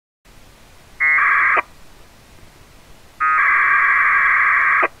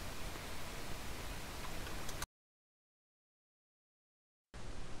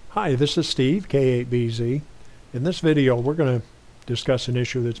Hi, this is Steve, K8BZ. In this video, we're going to discuss an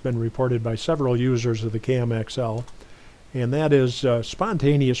issue that's been reported by several users of the Kam XL, and that is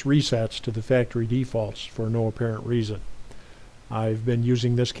spontaneous resets to the factory defaults for no apparent reason. I've been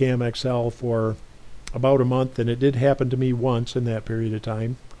using this Kam XL for about a month, and it did happen to me once in that period of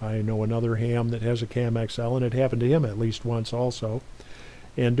time. I know another ham that has a Kam XL, and it happened to him at least once also.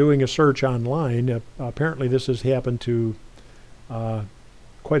 And doing a search online, apparently this has happened to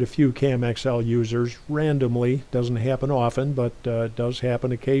quite a few Kam XL users randomly. Doesn't happen often, but does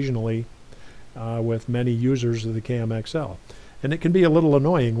happen occasionally with many users of the Kam XL. And it can be a little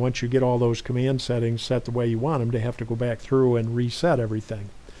annoying once you get all those command settings set the way you want them to have to go back through and reset everything.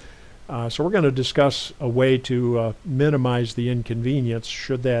 So we're going to discuss a way to minimize the inconvenience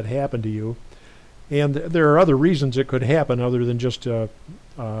should that happen to you. And there are other reasons it could happen other than just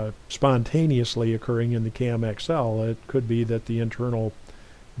spontaneously occurring in the Kam XL. It could be that the internal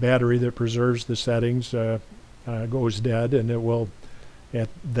battery that preserves the settings goes dead, and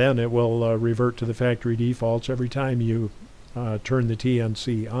then it will revert to the factory defaults every time you turn the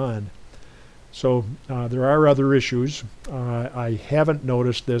TNC on. So there are other issues. I haven't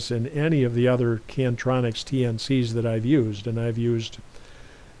noticed this in any of the other Kantronics TNCs that I've used, and I've used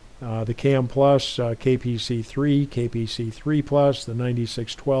the Kam Plus, KPC3, KPC3 Plus, the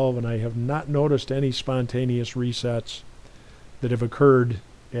 9612, and I have not noticed any spontaneous resets that have occurred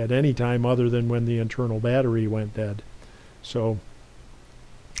at any time other than when the internal battery went dead. So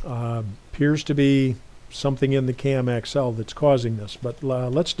appears to be something in the Kam XL that's causing this, but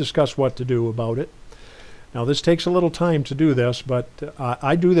let's discuss what to do about it. Now this takes a little time to do this, but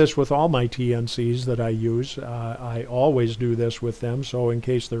I do this with all my TNCs that I use. I always do this with them, so in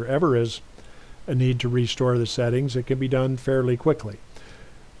case there ever is a need to restore the settings, it can be done fairly quickly.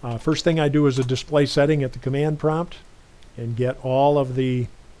 First thing I do is a display setting at the command prompt and get all of the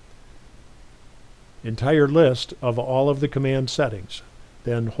entire list of all of the command settings.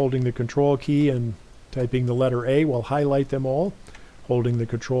 Then holding the control key and typing the letter A will highlight them all. Holding the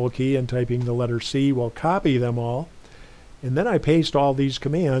control key and typing the letter C will copy them all. And then I paste all these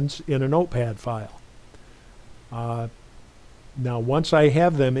commands in a notepad file. Now once I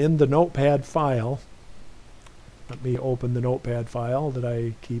have them in the notepad file, let me open the notepad file that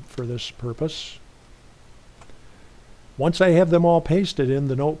I keep for this purpose. Once I have them all pasted in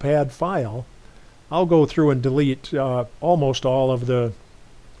the notepad file, I'll go through and delete almost all of the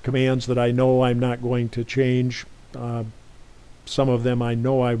commands that I know I'm not going to change. Some of them I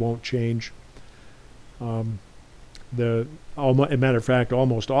know I won't change. As a matter of fact,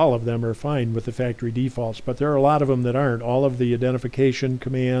 almost all of them are fine with the factory defaults, but there are a lot of them that aren't. All of the identification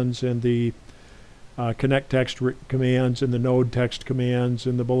commands and the connect text commands and the node text commands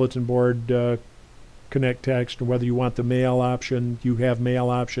and the bulletin board connect text, and whether you want the mail option, you have mail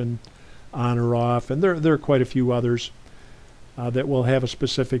option on or off, and there are quite a few others that will have a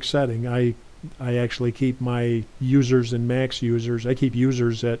specific setting. I actually keep my users and max users. I keep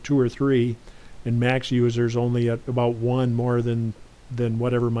users at 2 or 3 and max users only at about 1 more than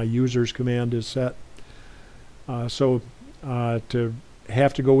whatever my users command is set. So to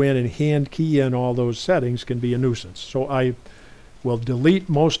have to go in and hand key in all those settings can be a nuisance. So I will delete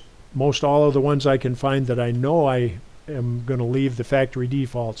most all of the ones I can find that I know I am going to leave the factory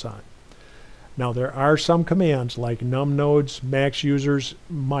defaults on. Now there are some commands like num nodes, max users,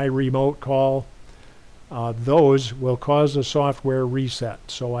 my remote call. Those will cause a software reset.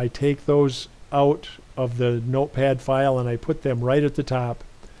 So I take those out of the notepad file and I put them right at the top.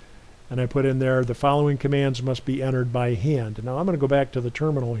 And I put in there, the following commands must be entered by hand. Now I'm going to go back to the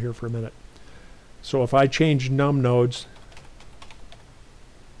terminal here for a minute. So if I change num nodes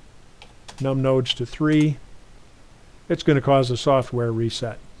to 3, it's going to cause a software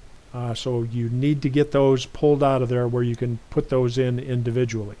reset. So you need to get those pulled out of there where you can put those in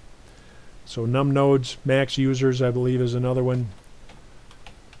individually. So num nodes, max users, I believe is another one.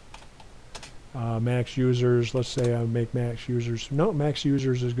 Max users, let's say I make max users. No, max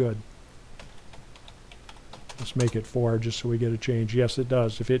users is good. Let's make it 4 just so we get a change. Yes, it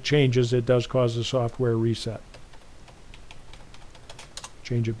does. If it changes, it does cause a software reset.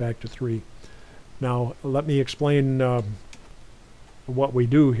 Change it back to 3. Now let me explain what we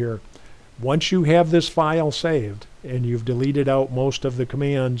do here. Once you have this file saved and you've deleted out most of the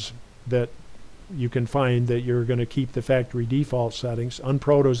commands that you can find that you're going to keep the factory default settings.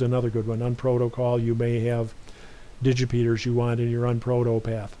 Unproto is another good one. Unprotocol, you may have digipeaters you want in your unproto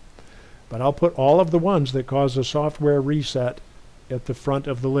path. But I'll put all of the ones that cause a software reset at the front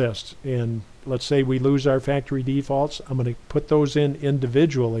of the list. And let's say we lose our factory defaults. I'm going to put those in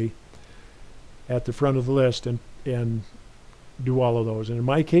individually at the front of the list and do all of those. And in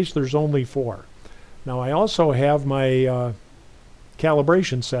my case, there's only 4. Now I also have my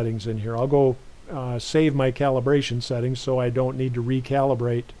calibration settings in here. I'll go save my calibration settings so I don't need to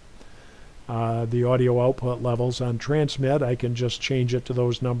recalibrate the audio output levels on transmit. I can just change it to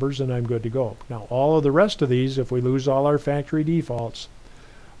those numbers and I'm good to go. Now all of the rest of these, if we lose all our factory defaults,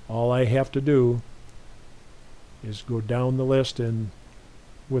 all I have to do is go down the list and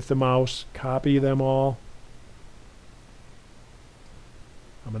with the mouse copy them all.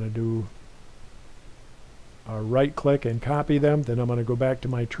 I'm going to do a right click and copy them. Then I'm going to go back to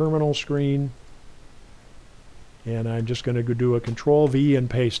my terminal screen and I'm just going to do a Control V and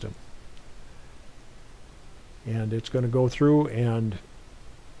paste them. And it's going to go through and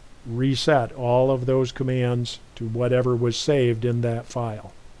reset all of those commands to whatever was saved in that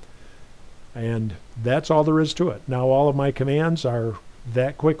file. And that's all there is to it. Now all of my commands are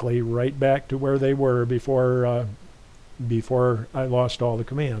that quickly right back to where they were before I lost all the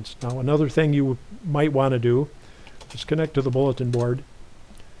commands. Now another thing you might want to do is connect to the bulletin board.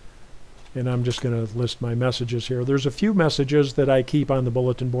 And I'm just going to list my messages here. There's a few messages that I keep on the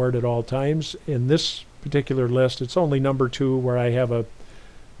bulletin board at all times. In this particular list, it's only number 2 where I have a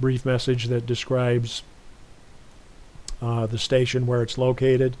brief message that describes the station where it's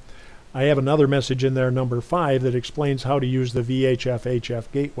located. I have another message in there, number 5, that explains how to use the VHF-HF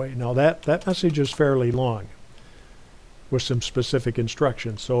gateway. Now that message is fairly long with some specific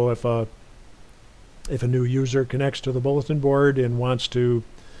instructions. So if a new user connects to the bulletin board and wants to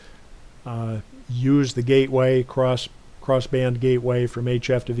use the gateway, crossband gateway from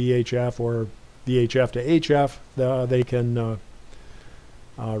HF to VHF or VHF to HF, they can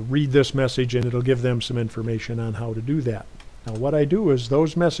read this message and it'll give them some information on how to do that. Now what I do is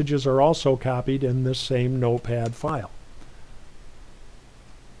those messages are also copied in this same notepad file.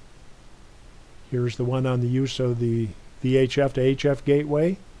 Here's the one on the use of the VHF to HF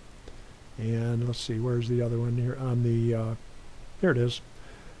gateway. And let's see, where's the other one here? On the, here it is.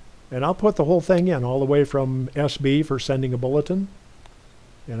 And I'll put the whole thing in, all the way from SB for sending a bulletin.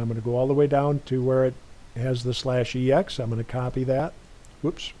 And I'm going to go all the way down to where it has the /EX. I'm going to copy that.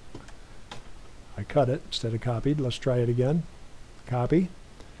 Whoops. I cut it instead of copied. Let's try it again. Copy.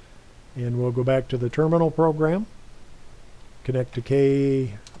 And we'll go back to the terminal program. Connect to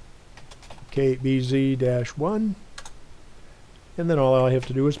K8BZ-1. And then all I have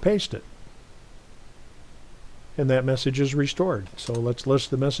to do is paste it. And that message is restored. So let's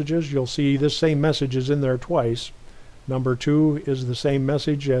list the messages. You'll see this same message is in there twice. Number 2 is the same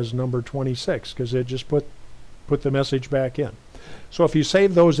message as number 26 because it just put the message back in. So if you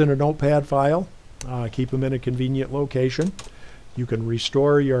save those in a notepad file, keep them in a convenient location, you can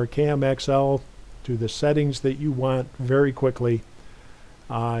restore your Kam XL to the settings that you want very quickly.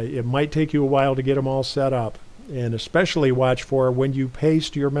 It might take you a while to get them all set up, and especially watch for when you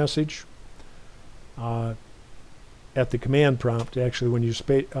paste your message at the command prompt. Actually, when you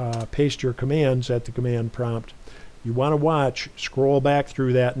paste your commands at the command prompt, you want to watch, scroll back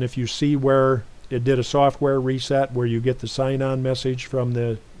through that, and if you see where it did a software reset where you get the sign-on message from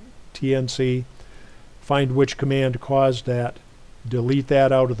the TNC, find which command caused that, delete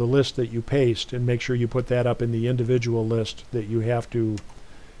that out of the list that you paste, and make sure you put that up in the individual list that you have to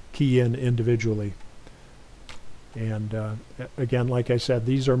key in individually. And again, like I said,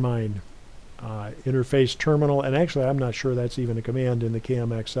 these are mine. Interface terminal, and actually I'm not sure that's even a command in the Kam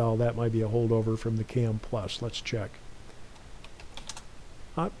XL. That might be a holdover from the Kam Plus. Let's check.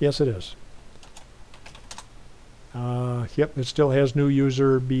 Yes, it is. Yep, it still has new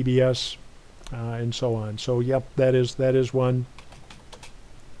user, BBS, and so on. So yep, that is one.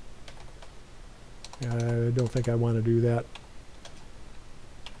 I don't think I want to do that.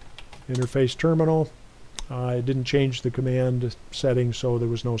 Interface terminal. It didn't change the command setting, so there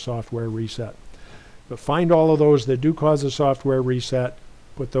was no software reset. But find all of those that do cause a software reset,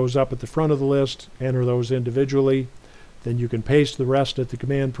 put those up at the front of the list, enter those individually. Then you can paste the rest at the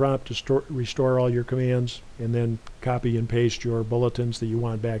command prompt to restore all your commands, and then copy and paste your bulletins that you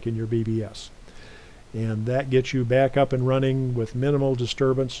want back in your BBS. And that gets you back up and running with minimal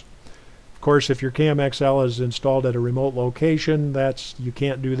disturbance. Of course, if your Kam XL is installed at a remote location, you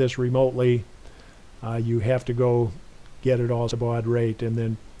can't do this remotely. You have to go get it all at a baud rate,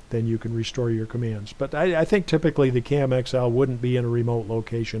 and then you can restore your commands. But I think typically the Kam XL wouldn't be in a remote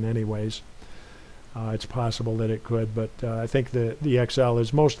location anyways. It's possible that it could, but I think the XL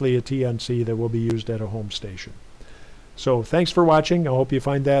is mostly a TNC that will be used at a home station. So thanks for watching. I hope you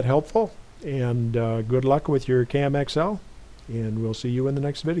find that helpful, and good luck with your Kam XL, and we'll see you in the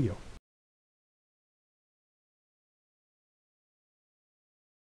next video.